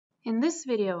In this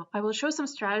video, I will show some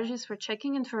strategies for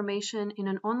checking information in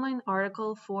an online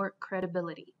article for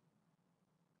credibility.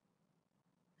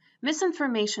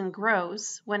 Misinformation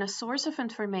grows when a source of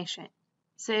information,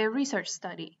 say a research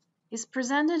study, is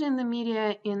presented in the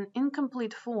media in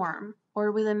incomplete form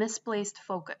or with a misplaced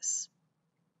focus.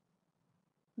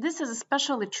 This is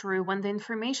especially true when the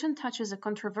information touches a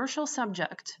controversial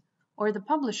subject or the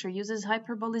publisher uses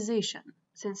hyperbolization,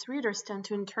 since readers tend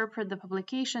to interpret the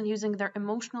publication using their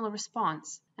emotional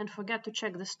response and forget to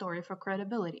check the story for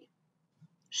credibility.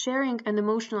 Sharing an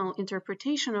emotional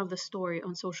interpretation of the story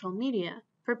on social media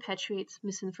perpetuates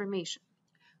misinformation.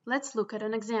 Let's look at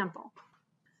an example.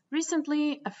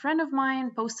 Recently, a friend of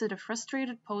mine posted a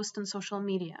frustrated post on social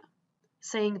media,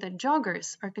 saying that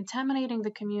joggers are contaminating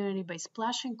the community by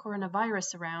splashing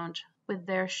coronavirus around with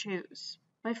their shoes.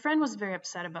 My friend was very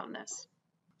upset about this.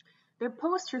 Their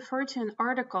post referred to an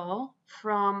article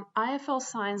from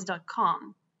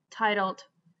iflscience.com titled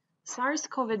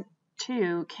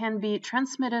SARS-CoV-2 can be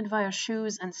transmitted via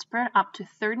shoes and spread up to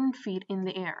 13 feet in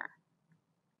the air.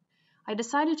 I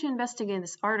decided to investigate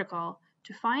this article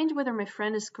to find whether my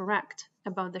friend is correct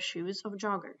about the shoes of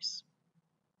joggers.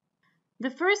 The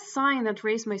first sign that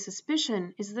raised my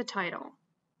suspicion is the title.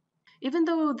 Even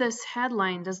though this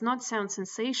headline does not sound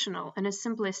sensational and is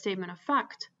simply a statement of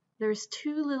fact, there is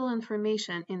too little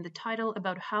information in the title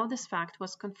about how this fact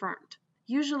was confirmed.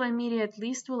 Usually, media at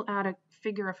least will add a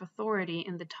figure of authority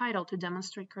in the title to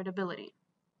demonstrate credibility.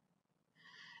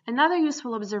 Another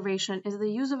useful observation is the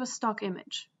use of a stock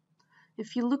image.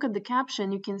 If you look at the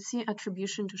caption, you can see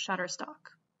attribution to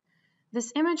Shutterstock.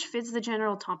 This image fits the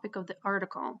general topic of the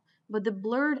article, but the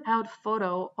blurred out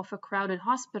photo of a crowded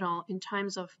hospital in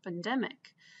times of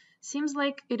pandemic seems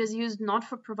like it is used not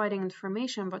for providing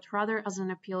information, but rather as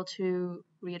an appeal to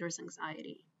readers'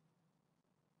 anxiety.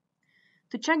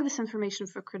 To check this information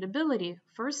for credibility,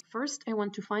 first I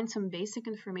want to find some basic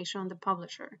information on the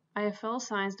publisher,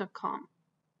 iflscience.com.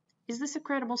 Is this a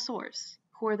credible source?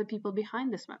 Who are the people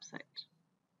behind this website?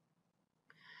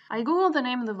 I Googled the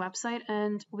name of the website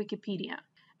and Wikipedia,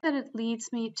 and it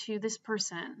leads me to this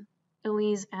person,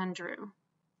 Elise Andrew.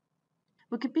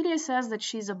 Wikipedia says that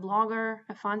she's a blogger,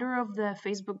 a founder of the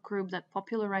Facebook group that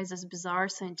popularizes bizarre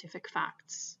scientific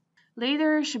facts.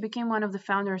 Later, she became one of the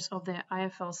founders of the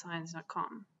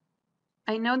iflscience.com.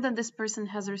 I note that this person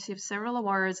has received several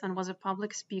awards and was a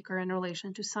public speaker in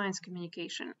relation to science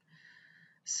communication,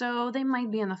 so they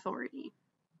might be an authority.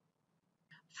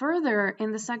 Further,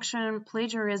 in the section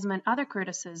Plagiarism and Other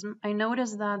Criticism, I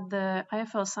noticed that the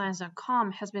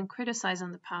iflscience.com has been criticized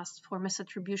in the past for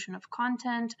misattribution of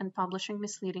content and publishing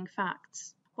misleading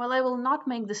facts. While I will not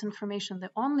make this information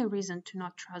the only reason to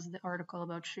not trust the article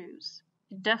about shoes,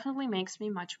 it definitely makes me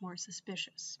much more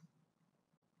suspicious.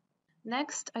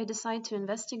 Next, I decide to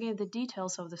investigate the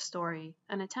details of the story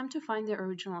and attempt to find the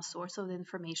original source of the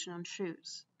information on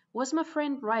shoes. Was my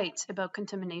friend right about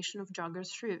contamination of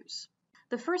joggers' shoes?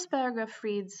 The first paragraph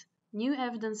reads, "New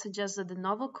evidence suggests that the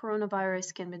novel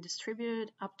coronavirus can be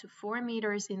distributed up to 4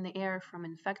 meters in the air from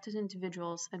infected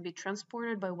individuals and be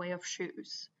transported by way of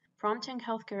shoes, prompting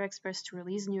healthcare experts to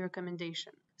release new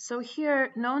recommendations." So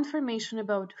here, no information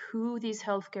about who these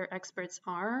healthcare experts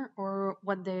are or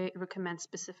what they recommend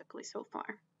specifically so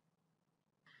far.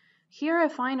 Here I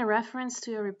find a reference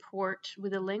to a report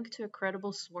with a link to a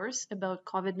credible source about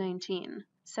COVID-19,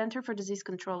 Center for Disease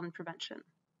Control and Prevention.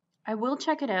 I will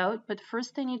check it out, but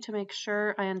first I need to make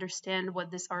sure I understand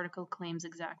what this article claims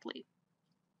exactly.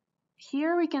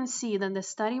 Here we can see that the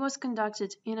study was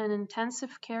conducted in an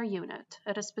intensive care unit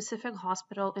at a specific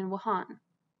hospital in Wuhan.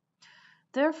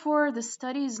 Therefore, the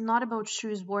study is not about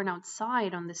shoes worn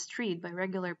outside on the street by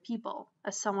regular people,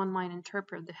 as someone might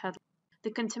interpret the headline. The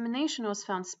contamination was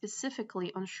found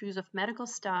specifically on shoes of medical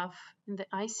staff in the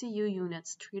ICU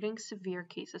units treating severe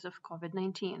cases of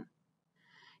COVID-19.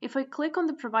 If I click on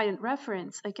the provided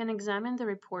reference, I can examine the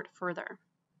report further.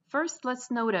 First,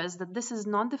 let's notice that this is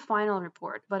not the final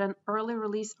report, but an early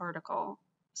release article,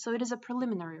 so it is a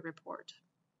preliminary report.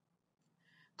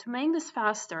 To make this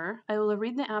faster, I will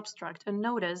read the abstract and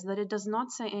notice that it does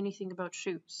not say anything about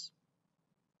shoes.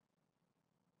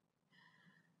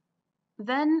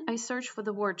 Then I search for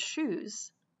the word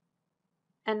shoes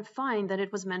and find that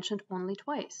it was mentioned only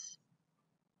twice.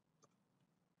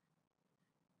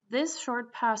 This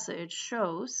short passage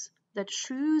shows that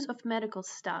shoes of medical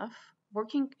staff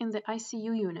working in the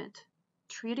ICU unit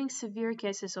treating severe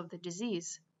cases of the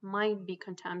disease might be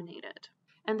contaminated.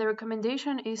 And the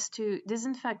recommendation is to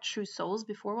disinfect shoe soles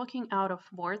before walking out of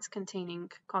wards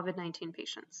containing COVID-19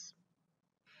 patients.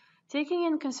 Taking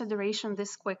in consideration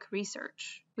this quick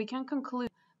research, we can conclude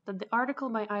that the article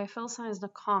by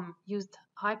IFLScience.com used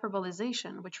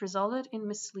hyperbolization, which resulted in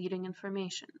misleading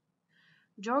information.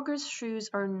 Joggers' shoes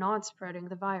are not spreading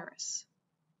the virus.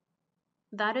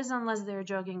 That is unless they're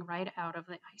jogging right out of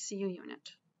the ICU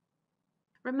unit.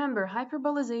 Remember,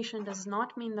 hyperbolization does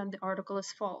not mean that the article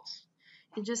is false.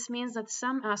 It just means that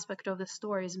some aspect of the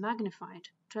story is magnified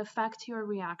to affect your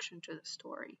reaction to the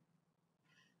story.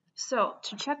 So,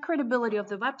 to check credibility of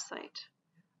the website,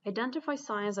 identify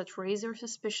signs that raise your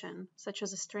suspicion, such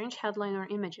as a strange headline or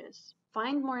images.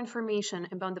 Find more information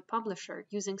about the publisher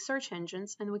using search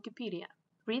engines and Wikipedia.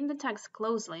 Read the text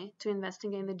closely to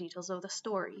investigate the details of the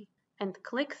story, and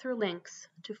click through links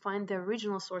to find the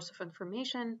original source of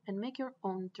information and make your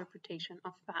own interpretation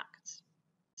of facts.